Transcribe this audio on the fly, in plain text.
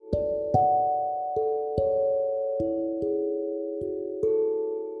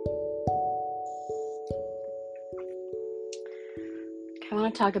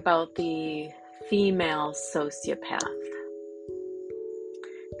want to talk about the female sociopath.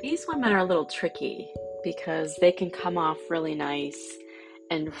 These women are a little tricky because they can come off really nice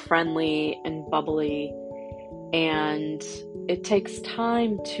and friendly and bubbly, and it takes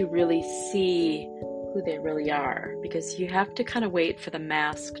time to really see who they really are because you have to kind of wait for the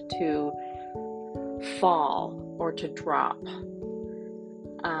mask to fall or to drop.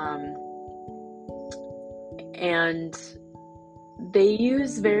 And they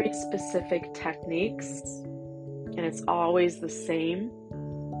use very specific techniques, and it's always the same.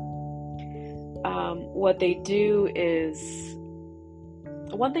 What they do is,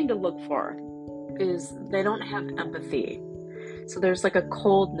 one thing to look for is they don't have empathy. So there's like a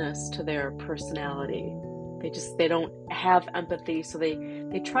coldness to their personality. They don't have empathy, so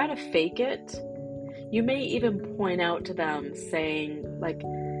they try to fake it. You may even point out to them saying like,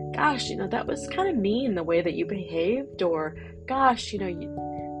 gosh, that was kind of mean the way that you behaved, or gosh,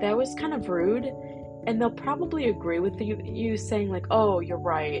 that was kind of rude. And they'll probably agree with you saying like, oh, you're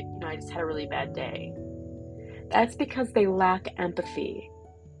right, I just had a really bad day. That's because they lack empathy.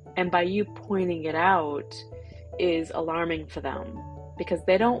 And by you pointing it out is alarming for them because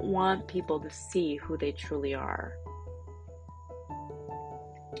they don't want people to see who they truly are.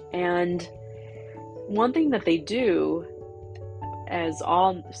 And one thing that they do, as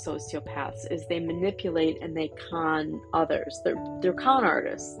all sociopaths, is they manipulate and they con others. They're con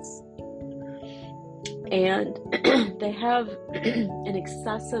artists. And they have an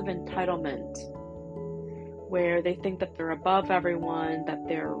excessive entitlement where they think that they're above everyone, that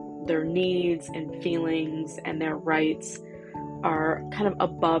their needs and feelings and their rights are kind of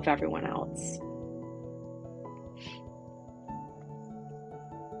above everyone else.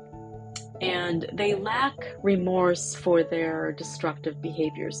 And they lack remorse for their destructive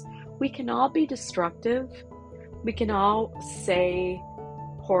behaviors. We can all be destructive. We can all say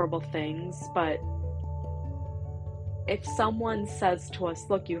horrible things, but if someone says to us,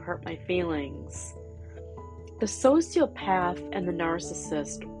 look, you hurt my feelings, the sociopath and the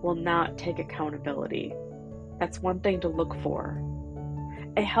narcissist will not take accountability. That's one thing to look for.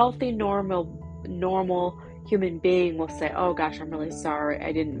 A healthy, normal human being will say, oh gosh, I'm really sorry,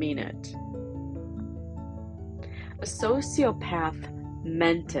 I didn't mean it. A sociopath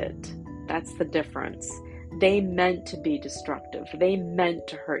meant it. That's the difference. They meant to be destructive. They meant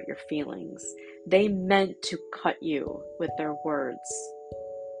to hurt your feelings. They meant to cut you with their words.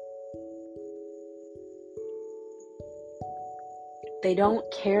 They don't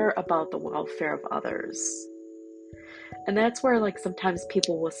care about the welfare of others. And that's where sometimes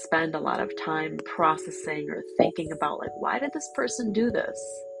people will spend a lot of time processing or thinking about why did this person do this?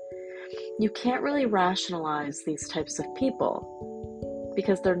 You can't really rationalize these types of people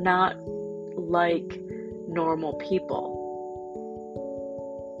because they're not like normal people.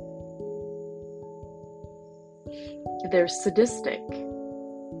 They're sadistic.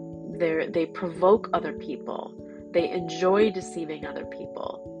 They provoke other people. They enjoy deceiving other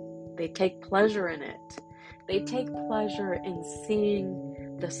people. They take pleasure in it. They take pleasure in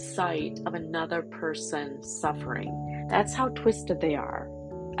seeing the sight of another person suffering. That's how twisted they are.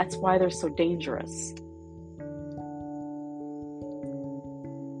 That's why they're so dangerous.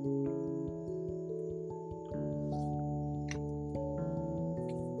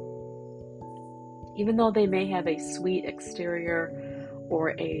 Even though they may have a sweet exterior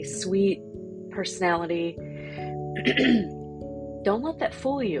or a sweet personality, don't let that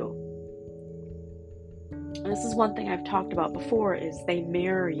fool you. And this is one thing I've talked about before, is they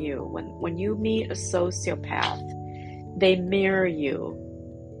mirror you. When you meet a sociopath, they mirror you.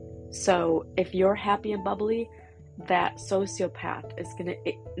 So if you're happy and bubbly, that sociopath is going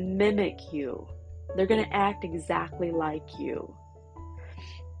to mimic you. They're going to act exactly like you.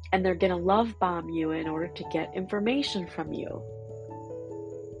 And they're going to love bomb you in order to get information from you.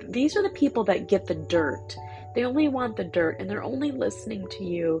 These are the people that get the dirt. They only want the dirt, and they're only listening to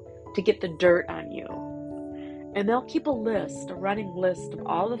you to get the dirt on you. And they'll keep a running list of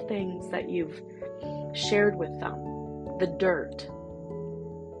all the things that you've shared with them. The dirt.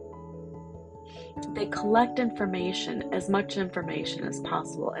 They collect information, as much information as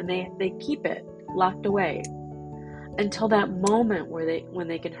possible, and they keep it locked away until that moment when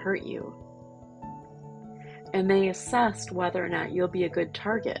they can hurt you. And they assess whether or not you'll be a good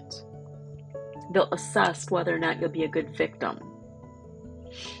target. They'll assess whether or not you'll be a good victim.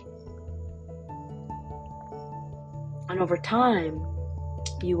 And over time,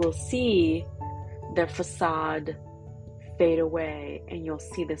 you will see their facade fade away, and you'll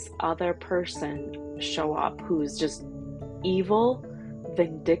see this other person show up who's just evil,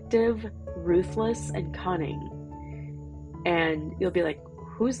 vindictive, ruthless, and cunning. And you'll be like,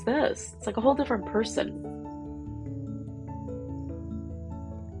 who's this? It's like a whole different person.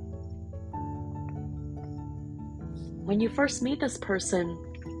 When you first meet this person,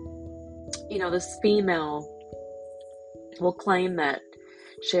 this female will claim that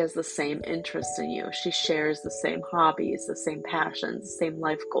she has the same interests in you. She shares the same hobbies, the same passions, the same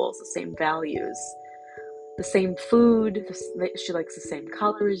life goals, the same values, the same food. She likes the same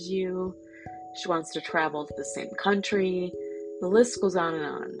color as you. She wants to travel to the same country. The list goes on and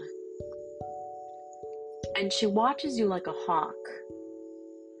on. And she watches you like a hawk,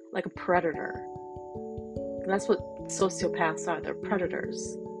 like a predator. And that's what sociopaths are. They're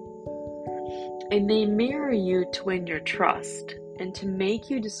predators. And they mirror you to win your trust and to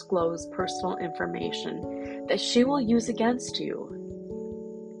make you disclose personal information that she will use against you.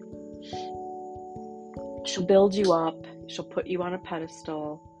 She'll build you up. She'll put you on a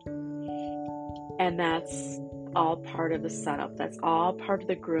pedestal. And that's all part of the setup. That's all part of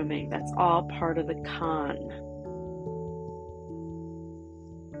the grooming. That's all part of the con.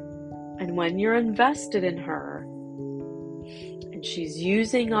 And when you're invested in her, and she's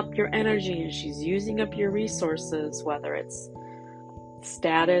using up your energy and she's using up your resources, whether it's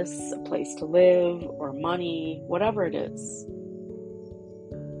status, a place to live, or money, whatever it is,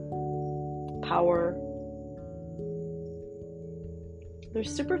 power, they're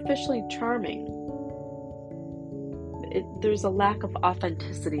superficially charming. There's a lack of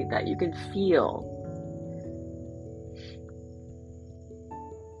authenticity that you can feel.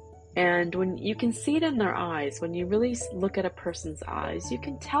 And when you can see it in their eyes, when you really look at a person's eyes, you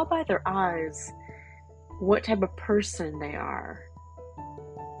can tell by their eyes what type of person they are.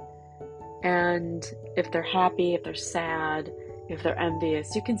 And if they're happy, if they're sad, if they're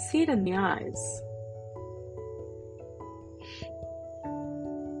envious, you can see it in the eyes.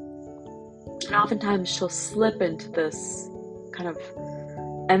 And oftentimes she'll slip into this kind of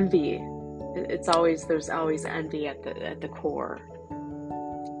envy. There's always envy at the core.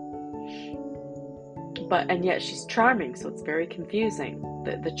 And yet she's charming, so it's very confusing.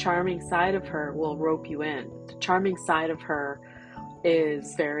 The charming side of her will rope you in. The charming side of her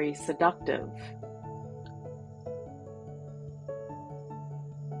is very seductive.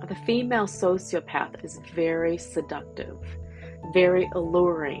 The female sociopath is very seductive, very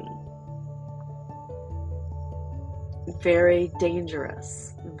alluring, very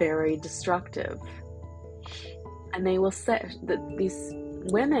dangerous, very destructive. And they will say that these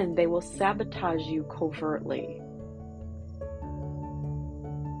women, they will sabotage you covertly.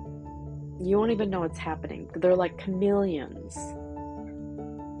 You won't even know it's happening. They're like chameleons.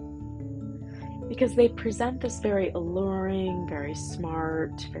 Because they present this very alluring, very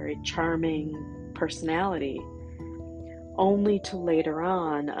smart, very charming personality, only to later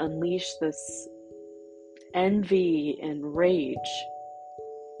on unleash this envy and rage,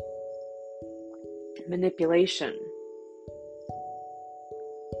 manipulation.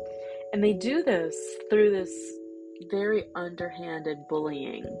 And they do this through this very underhanded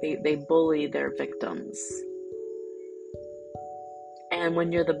bullying. They bully their victims. And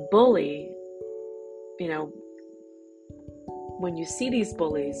when you're the bully, when you see these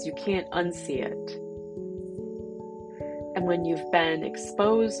bullies, you can't unsee it. And when you've been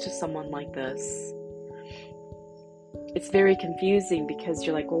exposed to someone like this, it's very confusing because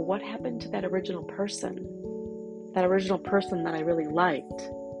you're like, well, what happened to that original person? That original person that I really liked?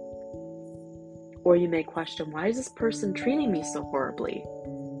 Or you may question, why is this person treating me so horribly?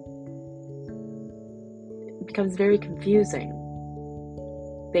 It becomes very confusing.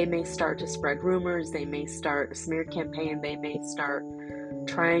 They may start to spread rumors. They may start a smear campaign. They may start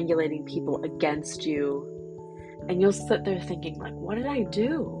triangulating people against you. And you'll sit there thinking, like, what did I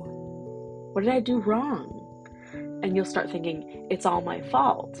do? What did I do wrong? And you'll start thinking, it's all my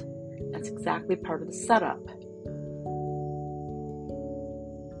fault. That's exactly part of the setup.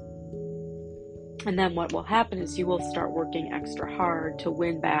 And then what will happen is you will start working extra hard to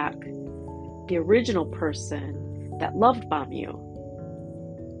win back the original person that loved bomb you.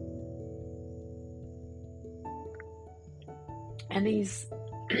 And these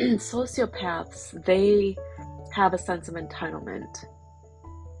sociopaths, they have a sense of entitlement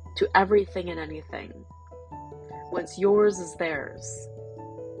to everything and anything. What's yours is theirs.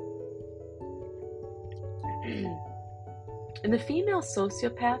 And the female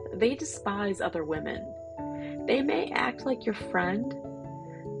sociopath, they despise other women. They may act like your friend,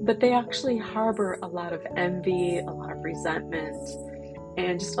 but they actually harbor a lot of envy, a lot of resentment,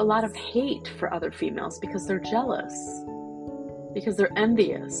 and just a lot of hate for other females because they're jealous, because they're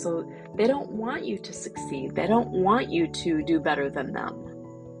envious. So they don't want you to succeed. They don't want you to do better than them.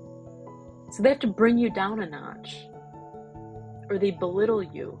 So they have to bring you down a notch, or they belittle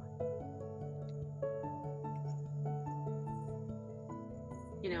you.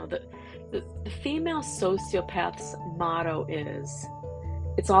 The female sociopath's motto is,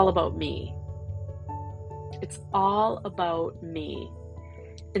 it's all about me. It's all about me.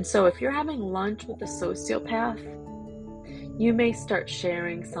 And so if you're having lunch with a sociopath, you may start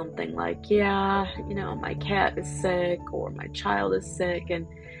sharing something like, yeah, my cat is sick or my child is sick. And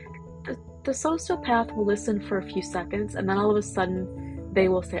the sociopath will listen for a few seconds, and then all of a sudden they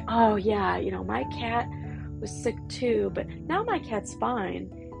will say, oh yeah, my cat was sick too, but now my cat's fine.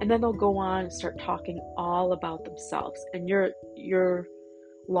 And then they'll go on and start talking all about themselves, and you're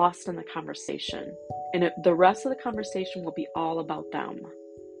lost in the conversation. And the rest of the conversation will be all about them.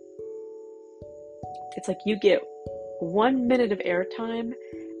 It's like you get 1 minute of airtime,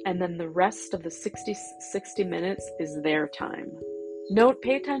 and then the rest of the 60 minutes is their time.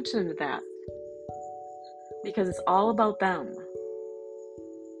 Pay attention to that, because it's all about them.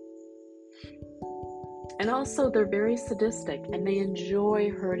 And also, they're very sadistic, and they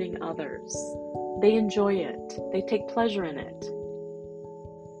enjoy hurting others. They enjoy it. They take pleasure in it.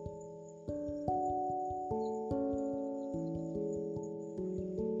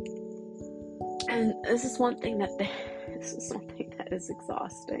 And this is one thing that is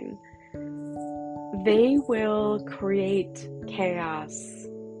exhausting. They will create chaos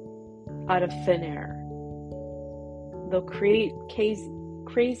out of thin air. They'll create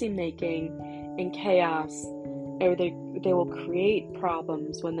crazy making and chaos, or they will create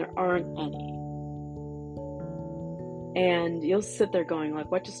problems when there aren't any. And you'll sit there going like,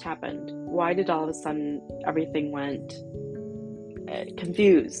 what just happened? Why did all of a sudden everything went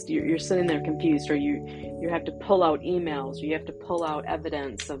confused? You're sitting there confused, or you have to pull out emails, or you have to pull out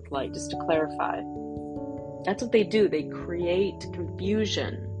evidence of like, just to clarify. That's what they do. They create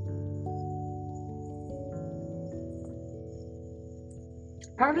confusion.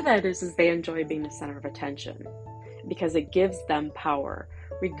 Part of that is they enjoy being the center of attention, because it gives them power.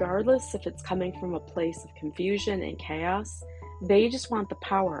 Regardless if it's coming from a place of confusion and chaos, they just want the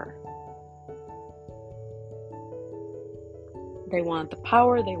power. They want the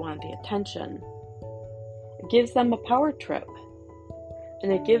power, they want the attention. It gives them a power trip.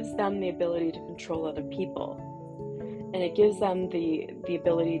 And it gives them the ability to control other people. And it gives them the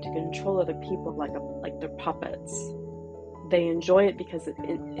ability to control other people like they're puppets. They enjoy it because it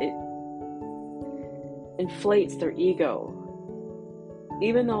inflates their ego.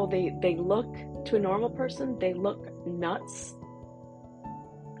 Even though they look, to a normal person, they look nuts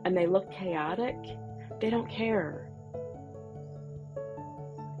and they look chaotic, they don't care.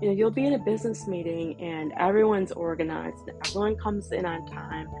 You'll be in a business meeting and everyone's organized, and everyone comes in on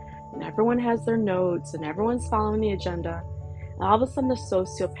time, and everyone has their notes, and everyone's following the agenda. And all of a sudden the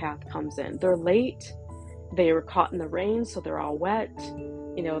sociopath comes in. They're late. They were caught in the rain, so they're all wet.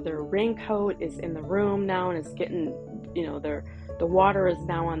 Their raincoat is in the room now, and it's getting, the water is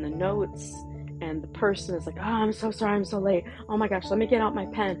now on the notes, and the person is like, oh, I'm so sorry, I'm so late. Oh my gosh, let me get out my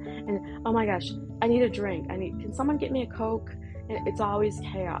pen. And oh my gosh, I need a drink. Can someone get me a Coke? And it's always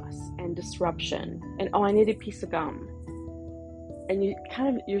chaos and disruption. And oh, I need a piece of gum. And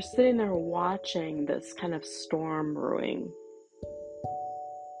you're sitting there watching this kind of storm brewing.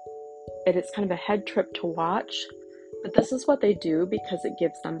 And it's kind of a head trip to watch, but this is what they do because it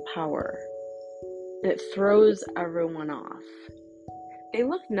gives them power. And it throws everyone off. They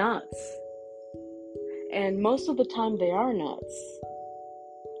look nuts. And most of the time they are nuts.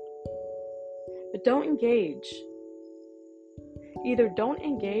 But don't engage. Either don't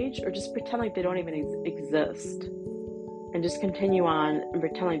engage or just pretend like they don't even exist. And just continue on and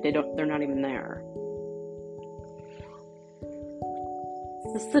pretend like they're not even there.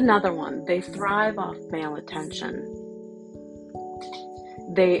 This is another one. They thrive off male attention.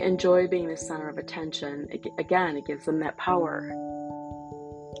 They enjoy being the center of attention. Again, it gives them that power.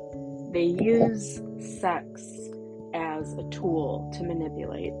 They use sex as a tool to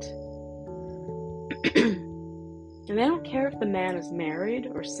manipulate. And they don't care if the man is married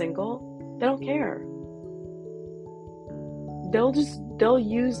or single. They don't care. They'll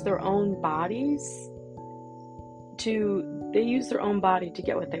use their own bodies to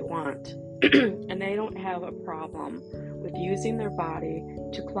get what they want. And they don't have a problem with using their body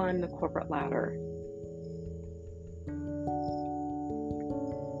to climb the corporate ladder.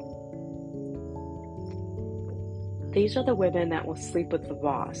 These are the women that will sleep with the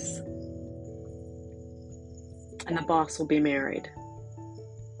boss. And the boss will be married.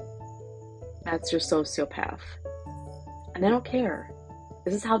 That's your sociopath. And they don't care.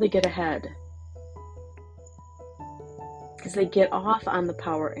 This is how they get ahead. Because they get off on the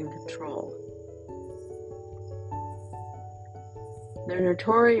power and control. They're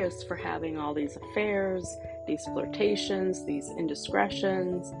notorious for having all these affairs, these flirtations, these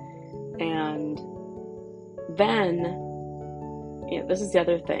indiscretions, and then, this is the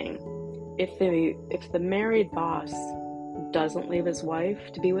other thing. If the married boss doesn't leave his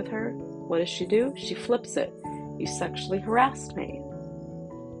wife to be with her, what does she do? She flips it. You sexually harassed me.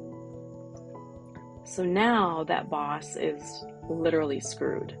 So now that boss is literally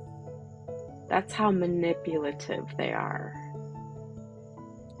screwed. That's how manipulative they are.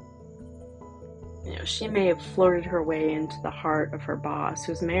 She may have flirted her way into the heart of her boss,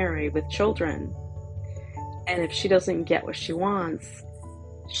 who's married with children. And if she doesn't get what she wants,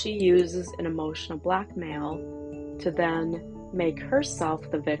 she uses an emotional blackmail to then make herself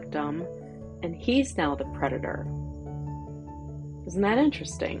the victim, and he's now the predator. Isn't that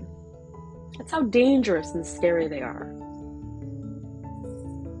interesting? That's how dangerous and scary they are.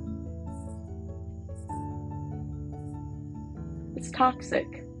 It's toxic.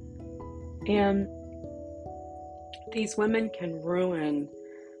 And these women can ruin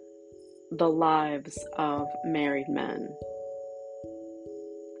the lives of married men.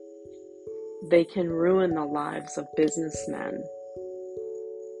 They can ruin the lives of businessmen.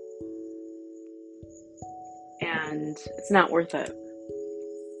 And it's not worth it.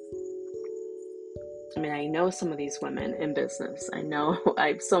 I mean, I know some of these women in business. I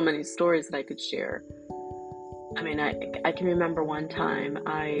have so many stories that I could share. I mean, I can remember one time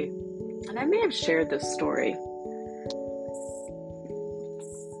and I may have shared this story,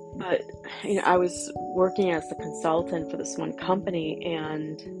 but I was working as a consultant for this one company,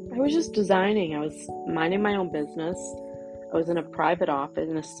 and I was just designing. I was minding my own business. I was in a private office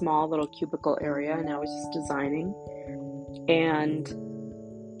in a small little cubicle area, and I was just designing. And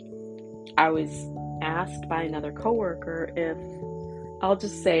I was asked by another coworker if, I'll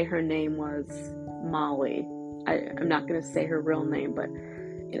just say her name was Molly. I'm not going to say her real name, but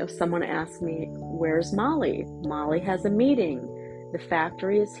someone asked me, "Where's Molly? Molly has a meeting. The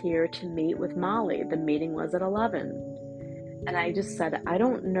factory is here to meet with Molly. The meeting was at 11. And I just said, "I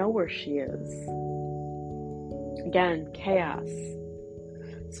don't know where she is." Again, chaos.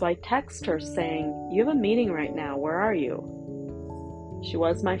 So I text her saying, "You have a meeting right now. Where are you?" She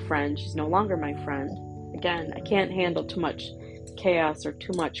was my friend. She's no longer my friend. Again, I can't handle too much chaos or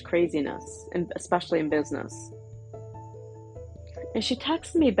too much craziness, especially in business. And she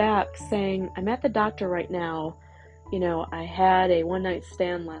texted me back saying, "I'm at the doctor right now. I had a one-night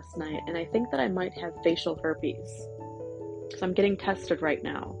stand last night, and I think that I might have facial herpes. So I'm getting tested right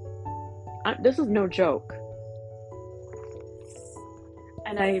now." This is no joke.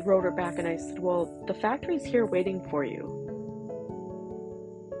 And I wrote her back and I said, "Well, the factory's here waiting for you."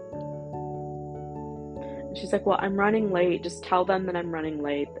 And she's like, "Well, I'm running late. Just tell them that I'm running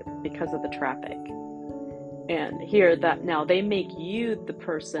late because of the traffic." And here that now they make you the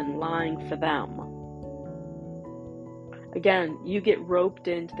person lying for them. Again, you get roped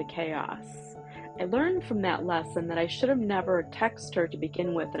into the chaos. I learned from that lesson that I should have never texted her to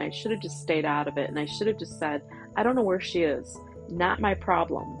begin with, and I should have just stayed out of it, and I should have just said, "I don't know where she is. Not my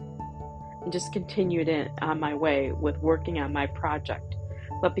problem," and just continued on my way with working on my project.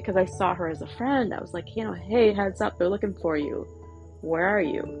 But because I saw her as a friend, I was like, "Hey, heads up, they're looking for you. Where are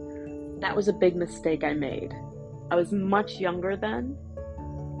you?" That was a big mistake I made. I was much younger then.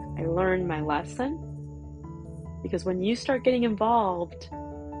 I learned my lesson. Because when you start getting involved,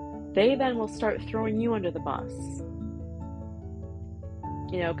 they then will start throwing you under the bus.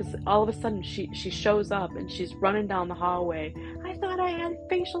 Because all of a sudden she shows up and she's running down the hallway. "I thought I had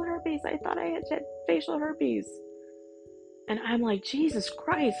facial herpes. I thought I had facial herpes." And I'm like, Jesus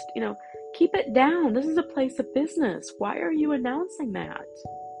Christ, keep it down. This is a place of business. Why are you announcing that?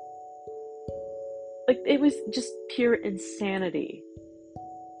 It was just pure insanity.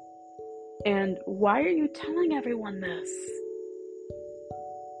 And why are you telling everyone this?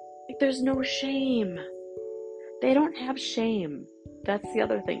 There's no shame. They don't have shame. That's the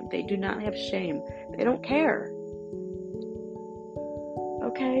other thing. They do not have shame. They don't care.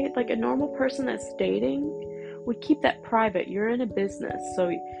 Okay? A normal person that's dating would keep that private. You're in a business,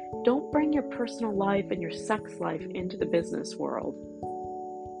 so don't bring your personal life and your sex life into the business world.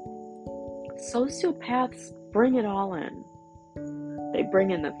 Sociopaths bring it all in. They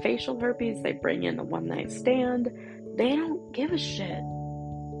bring in the facial herpes, they bring in the one-night stand. They don't give a shit.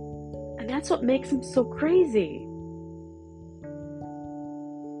 And that's what makes them so crazy.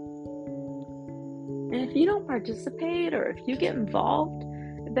 And if you don't participate or if you get involved,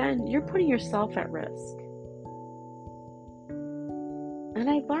 then you're putting yourself at risk. And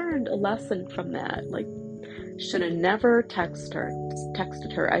I learned a lesson from that. Should have never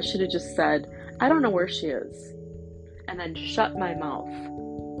texted her. I should have just said, "I don't know where she is." and then shut my mouth.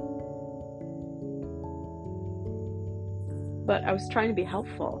 But I was trying to be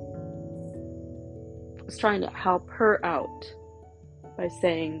helpful. I was trying to help her out by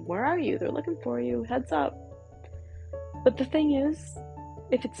saying, where are you? They're looking for you. Heads up. But the thing is,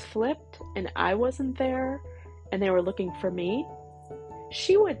 if it's flipped and I wasn't there and they were looking for me,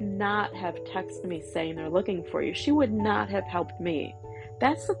 she would not have texted me saying they're looking for you. She would not have helped me.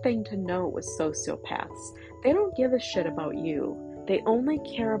 That's the thing to note with sociopaths. They don't give a shit about you. They only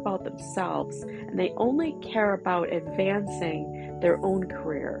care about themselves, and they only care about advancing their own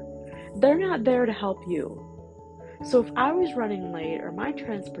career. They're not there to help you. So if I was running late, or my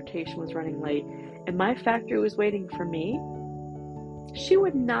transportation was running late, and my factory was waiting for me, she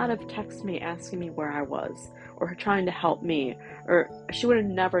would not have texted me asking me where I was, or trying to help me, or she would have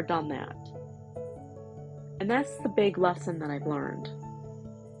never done that. And that's the big lesson that I've learned.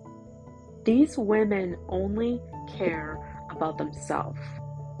 These women only care about themselves.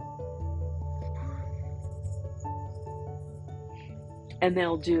 And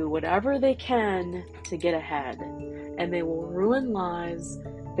they'll do whatever they can to get ahead. And they will ruin lives.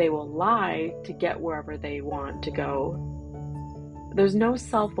 They will lie to get wherever they want to go. There's no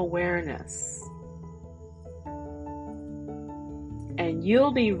self-awareness. And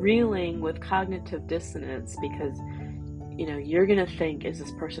you'll be reeling with cognitive dissonance because, you're going to think, is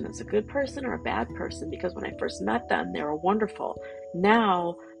this person a good person or a bad person? Because when I first met them, they were wonderful.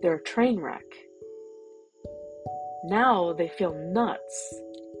 Now they're a train wreck. Now they feel nuts.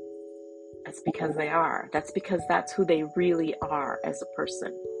 That's because they are. That's because that's who they really are as a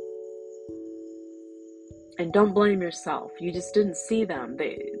person. And don't blame yourself. You just didn't see them.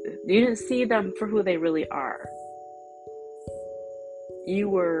 You didn't see them for who they really are. You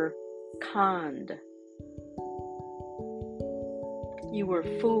were conned. You were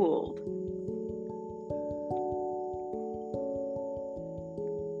fooled.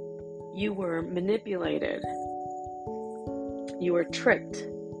 You were manipulated. You were tricked.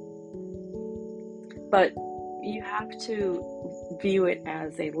 But you have to view it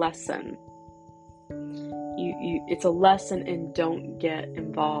as a lesson. It's a lesson in don't get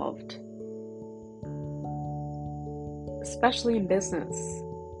involved. Especially in business.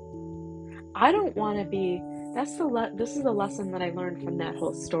 I don't want to be, this is a lesson that I learned from that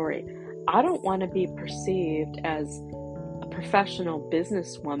whole story. I don't want to be perceived as a professional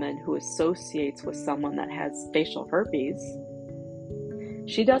businesswoman who associates with someone that has facial herpes.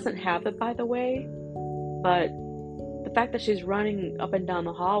 She doesn't have it, by the way, but the fact that she's running up and down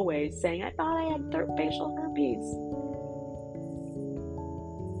the hallways saying, I thought I had facial herpes.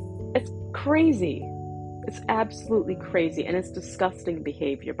 It's crazy. It's absolutely crazy, and it's disgusting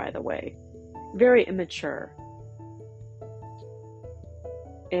behavior, by the way. Very immature.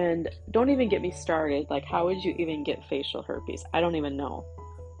 And don't even get me started. Like, how would you even get facial herpes? I don't even know.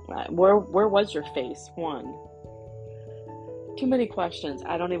 Where was your face? One. Too many questions.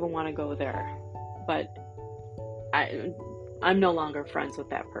 I don't even want to go there. But I'm no longer friends with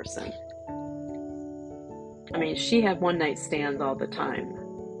that person. I mean, she had one night stands all the time.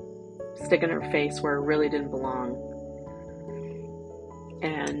 Sticking her face where it really didn't belong.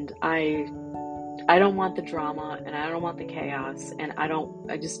 And I don't want the drama, and I don't want the chaos, and I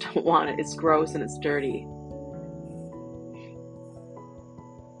just don't want it. It's gross and it's dirty.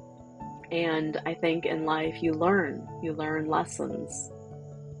 And I think in life you learn lessons.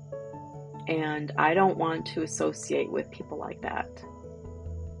 And I don't want to associate with people like that.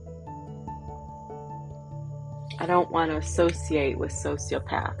 I don't want to associate with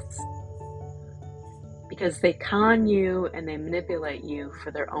sociopaths. Because they con you and they manipulate you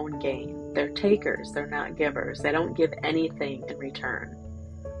for their own gain. They're takers, they're not givers. They don't give anything in return.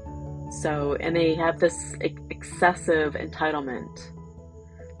 So, and they have this excessive entitlement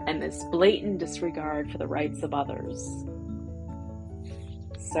and this blatant disregard for the rights of others.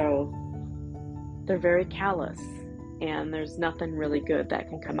 So, they're very callous, and there's nothing really good that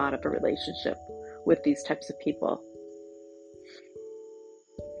can come out of a relationship with these types of people.